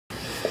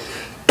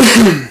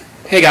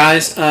Hey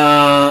guys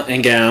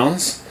and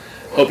gals,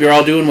 hope you're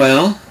all doing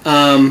well.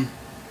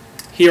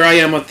 Here I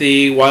am with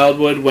the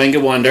Wildwood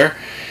Wenga Wonder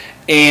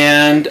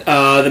and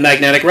the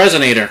Magnetic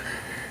Resonator.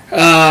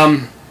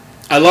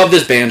 I love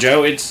this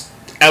banjo. It's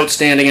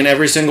outstanding in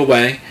every single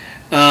way.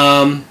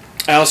 I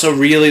also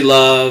really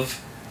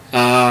love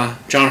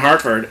John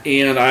Hartford,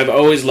 and I've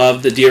always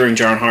loved the Deering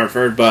John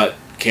Hartford, but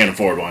can't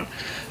afford one.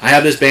 I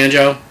have this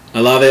banjo.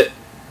 I love it.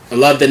 I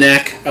love the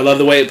neck. I love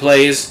the way it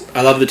plays.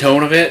 I love the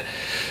tone of it.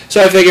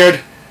 So I figured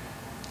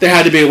there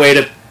had to be a way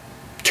to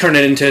turn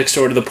it into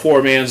sort of the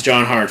poor man's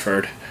John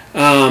Hartford.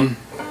 There's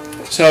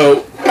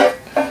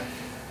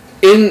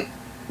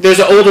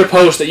an older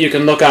post that you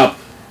can look up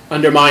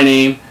under my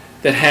name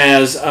that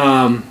has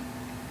how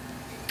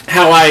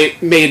I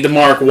made the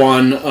Mark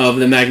I of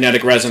the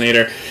Magnetic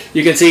Resonator.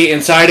 You can see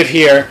inside of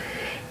here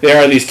there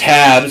are these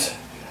tabs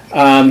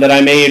that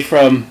I made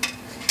from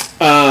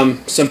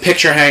some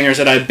picture hangers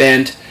that I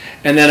bent,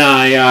 and then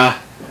I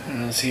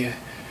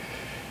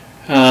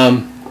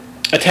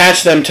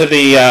attached them to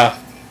the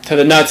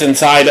nuts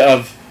inside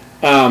of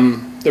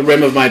the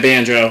rim of my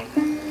banjo.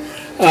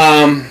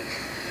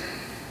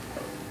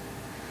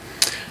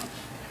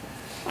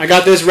 I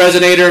got this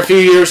resonator a few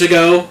years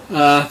ago,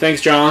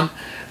 thanks John,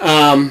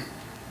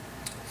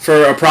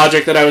 for a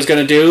project that I was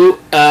going to do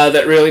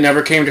that really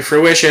never came to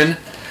fruition.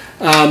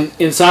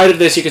 Inside of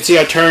this you can see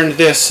I turned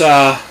this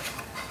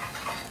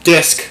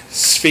disc,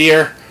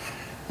 sphere.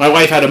 My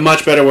wife had a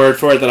much better word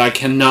for it that I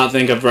cannot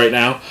think of right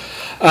now.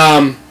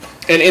 And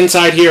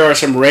inside here are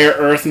some rare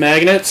earth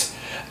magnets.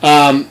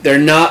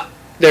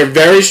 They're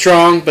very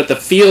strong, but the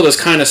field is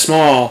kind of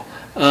small.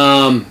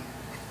 Let's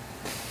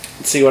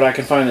see what I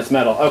can find that's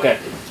metal. Okay.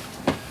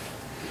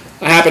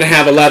 I happen to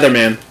have a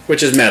Leatherman,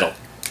 which is metal.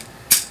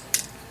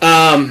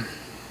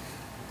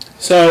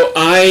 So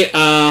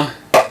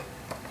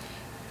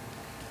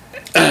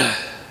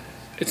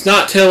it's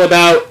not till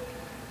about,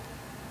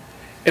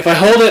 if I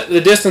hold it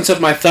the distance of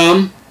my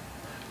thumb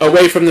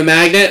away from the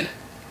magnet,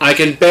 I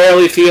can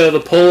barely feel the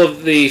pull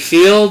of the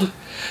field.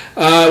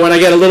 When I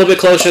get a little bit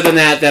closer than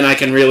that, then I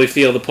can really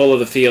feel the pull of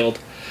the field.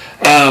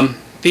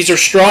 These are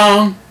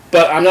strong,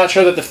 but I'm not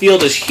sure that the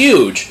field is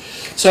huge.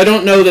 So I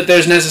don't know that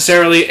there's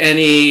necessarily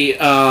any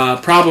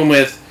problem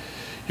with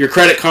your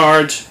credit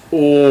cards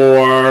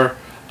or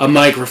a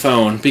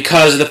microphone,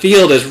 because the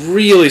field is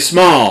really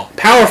small.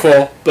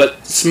 Powerful,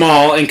 but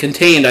small and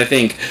contained, I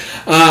think.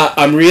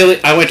 I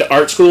went to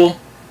art school.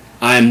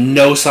 I'm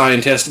no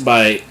scientist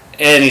by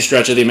any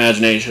stretch of the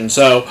imagination.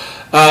 So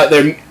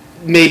there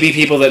may be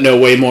people that know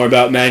way more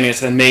about magnets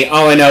than me.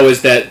 All I know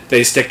is that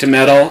they stick to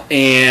metal,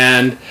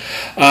 and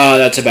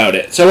that's about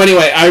it. So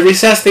anyway, I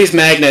recessed these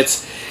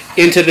magnets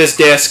into this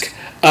disc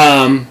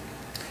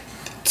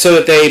so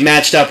that they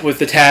matched up with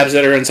the tabs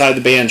that are inside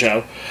the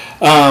banjo.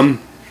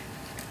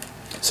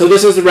 So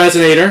this is the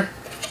resonator.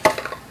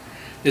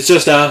 It's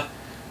just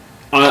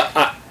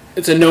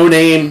it's a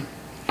no-name.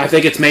 I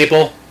think it's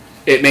maple.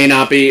 It may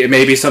not be. It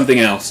may be something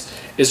else.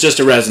 It's just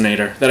a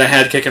resonator that I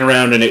had kicking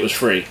around, and it was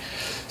free.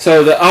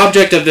 So the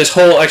object of this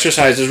whole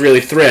exercise is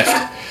really thrift.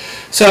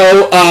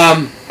 So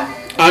I'm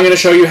going to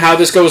show you how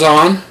this goes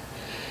on.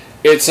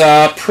 It's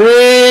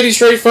pretty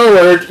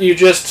straightforward. You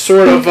just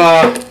sort of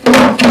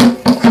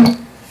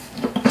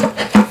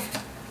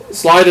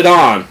slide it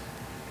on.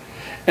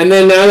 And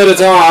then now that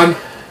it's on,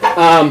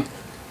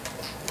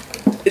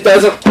 it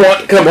doesn't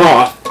want to come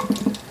off.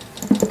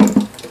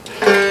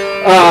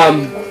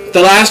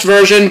 The last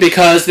version,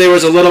 because there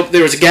was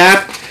a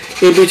gap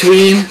in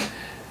between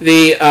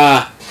the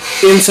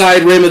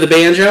inside rim of the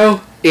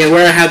banjo and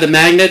where I had the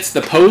magnets,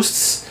 the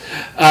posts,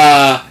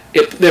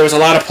 there was a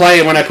lot of play,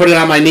 and when I put it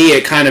on my knee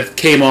it kind of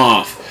came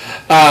off.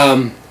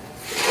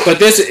 But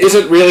this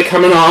isn't really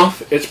coming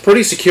off. It's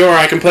pretty secure.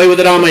 I can play with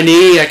it on my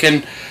knee. I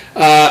can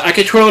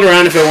twirl it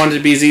around if I wanted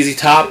to be ZZ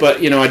Top, but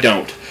you know I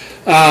don't.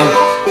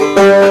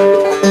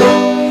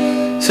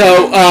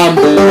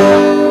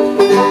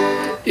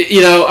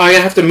 You know, I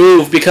have to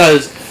move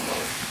because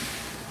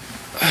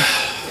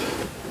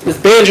this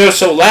banjo is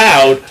so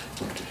loud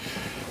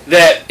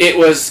that it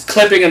was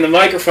clipping in the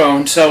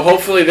microphone. So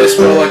hopefully this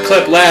will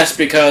clip less,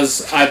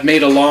 because I've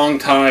made a long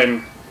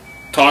time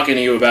talking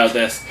to you about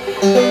this.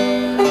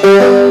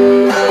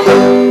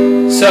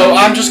 So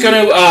I'm just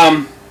going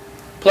to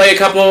play a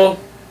couple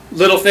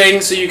little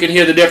things so you can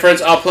hear the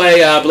difference. I'll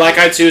play Black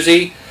Eyed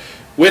Susie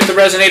with the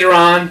resonator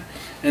on,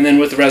 and then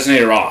with the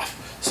resonator off.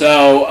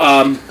 So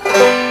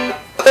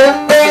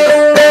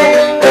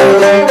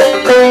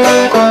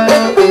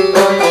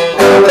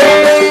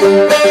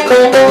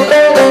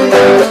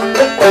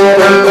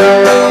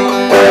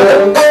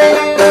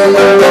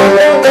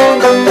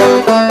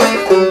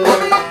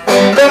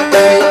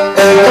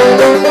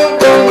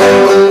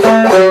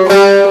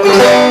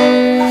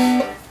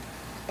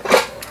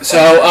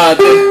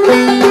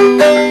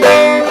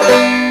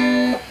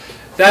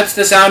that's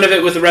the sound of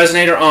it with the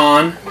resonator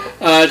on.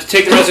 To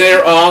take the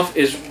resonator off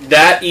is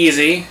that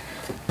easy.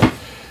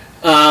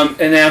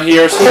 And now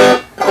here's,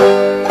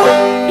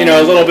 you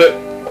know, a little bit,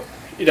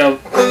 you know,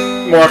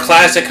 more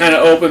classic kind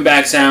of open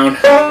back sound.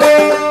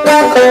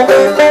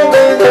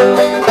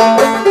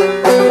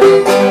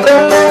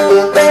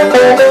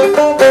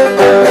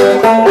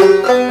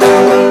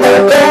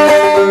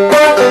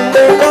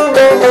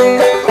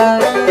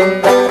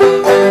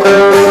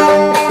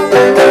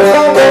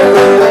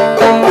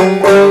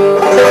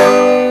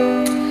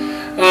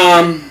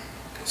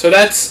 So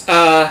that's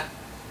the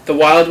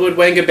Wildwood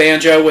Wanga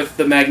banjo with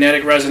the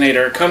magnetic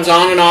resonator. It comes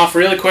on and off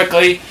really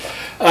quickly.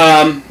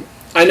 I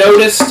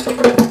noticed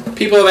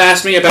people have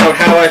asked me about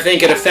how I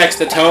think it affects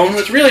the tone.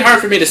 It's really hard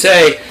for me to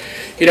say,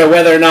 you know,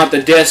 whether or not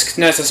the disc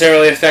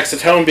necessarily affects the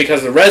tone,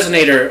 because the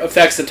resonator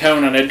affects the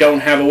tone, and I don't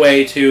have a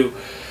way to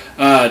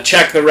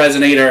check the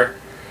resonator,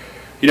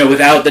 you know,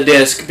 without the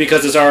disc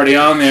because it's already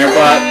on there.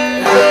 But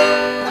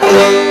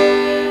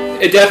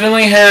it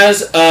definitely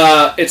has,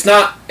 it's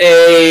not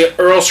a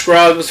Earl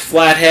Scruggs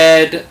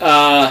flathead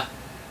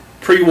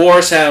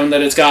pre-war sound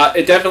that it's got.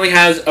 It definitely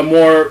has a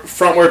more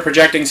frontward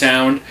projecting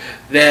sound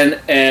than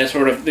a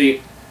sort of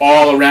the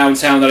all-around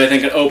sound that I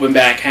think an open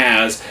back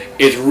has.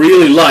 It's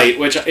really light,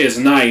 which is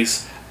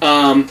nice.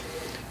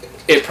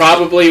 It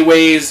probably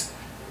weighs,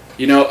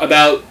 you know,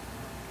 about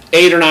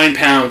 8 or 9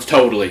 pounds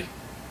totally.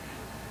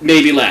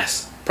 Maybe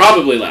less.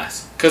 Probably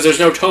less, because there's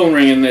no tone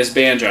ring in this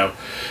banjo.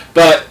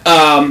 But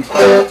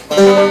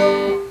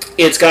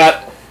it's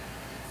got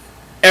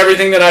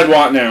everything that I'd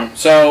want now.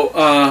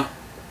 So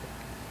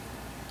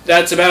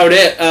that's about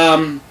it.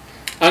 I'm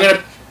going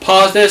to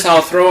pause this.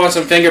 I'll throw on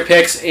some finger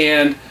picks,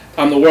 and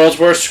I'm the world's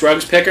worst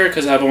Scruggs picker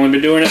because I've only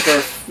been doing it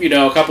for, you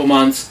know, a couple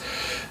months.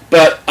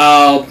 But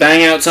I'll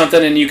bang out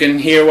something and you can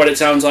hear what it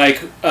sounds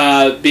like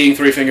being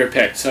 3-finger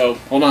picked. So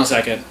hold on a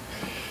second.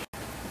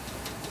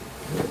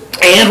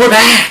 And we're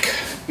back!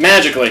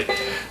 Magically.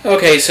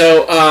 Okay,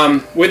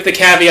 so with the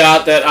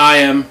caveat that I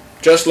am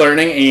just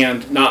learning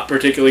and not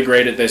particularly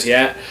great at this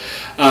yet,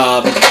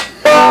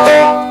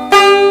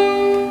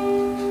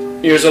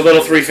 here's a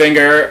little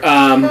 3-finger.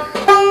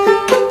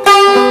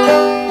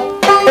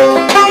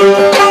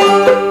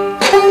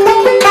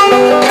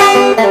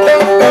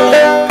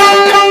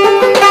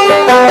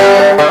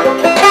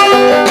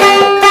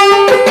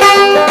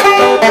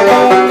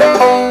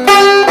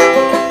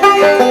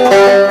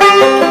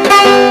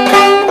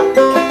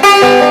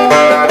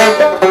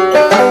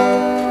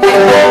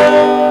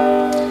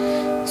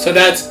 So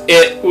that's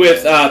it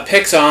with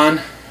picks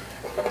on,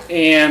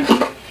 and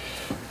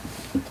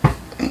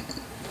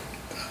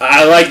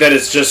I like that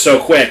it's just so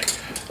quick.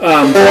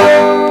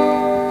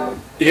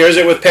 Here's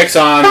it with picks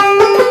on.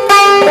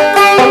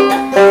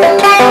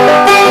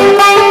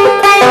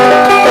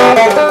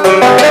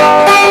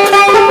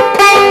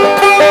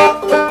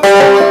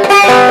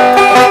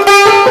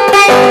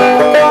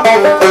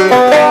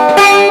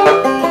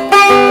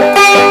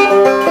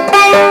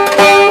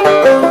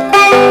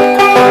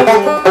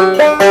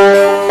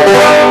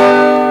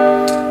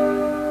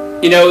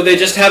 You know, they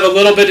just have a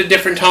little bit of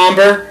different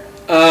timbre.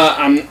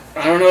 I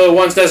don't know that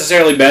one's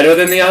necessarily better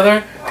than the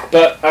other,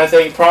 but I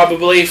think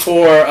probably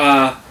for,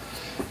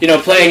 you know,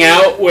 playing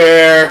out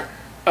where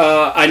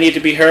I need to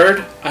be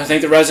heard, I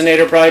think the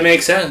resonator probably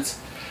makes sense.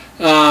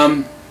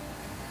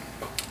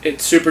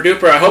 It's super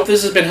duper. I hope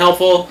this has been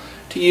helpful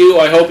to you.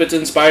 I hope it's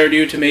inspired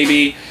you to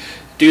maybe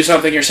do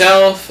something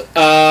yourself.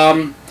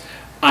 I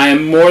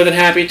am more than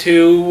happy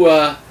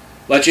to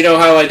let you know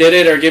how I did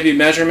it, or give you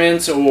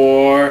measurements,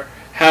 or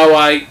how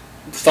I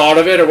thought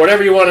of it, or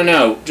whatever you want to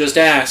know. Just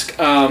ask.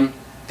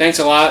 Thanks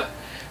a lot.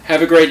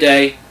 Have a great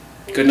day.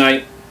 Good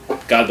night.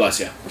 God bless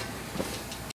you.